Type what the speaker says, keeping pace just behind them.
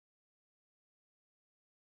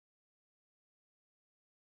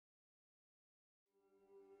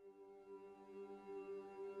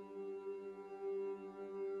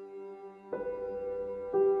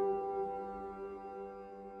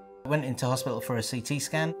Went into hospital for a CT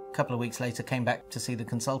scan. A couple of weeks later, came back to see the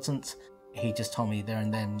consultant. He just told me there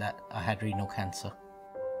and then that I had renal cancer.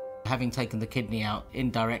 Having taken the kidney out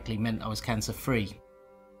indirectly meant I was cancer-free.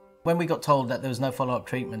 When we got told that there was no follow-up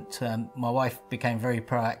treatment, my wife became very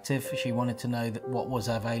proactive. She wanted to know what was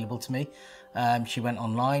available to me. She went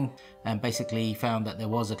online and basically found that there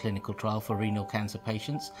was a clinical trial for renal cancer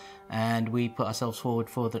patients, and we put ourselves forward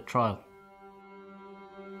for the trial.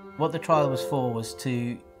 What the trial was for was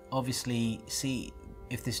to obviously see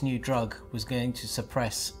if this new drug was going to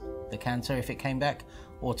suppress the cancer if it came back,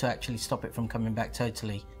 or to actually stop it from coming back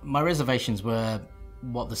totally. My reservations were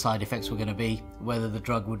what the side effects were going to be, whether the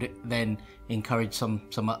drug would then encourage some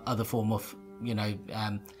other form of,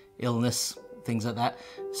 illness, things like that.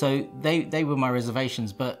 So they were my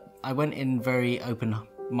reservations, but I went in very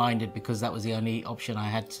open-minded because that was the only option I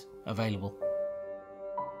had available.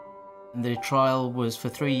 The trial was for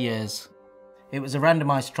 3 years. It was a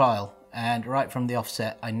randomized trial, and right from the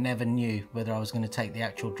offset, I never knew whether I was going to take the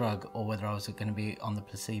actual drug or whether I was going to be on the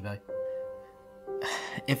placebo.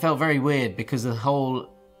 It felt very weird because the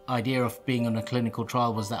whole idea of being on a clinical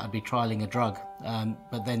trial was that I'd be trialing a drug.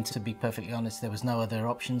 But then, to be perfectly honest, there was no other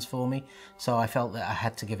options for me, so I felt that I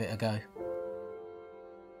had to give it a go.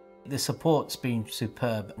 The support's been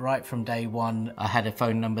superb. Right from day one, I had a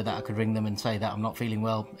phone number that I could ring them and say that I'm not feeling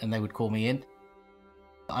well, and they would call me in.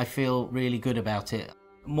 I feel really good about it.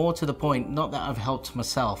 More to the point, not that I've helped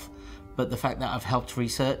myself, but the fact that I've helped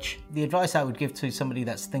research. The advice I would give to somebody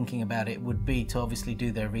that's thinking about it would be to obviously do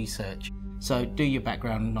their research. So do your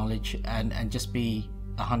background knowledge and just be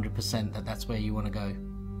 100% that that's where you want to go.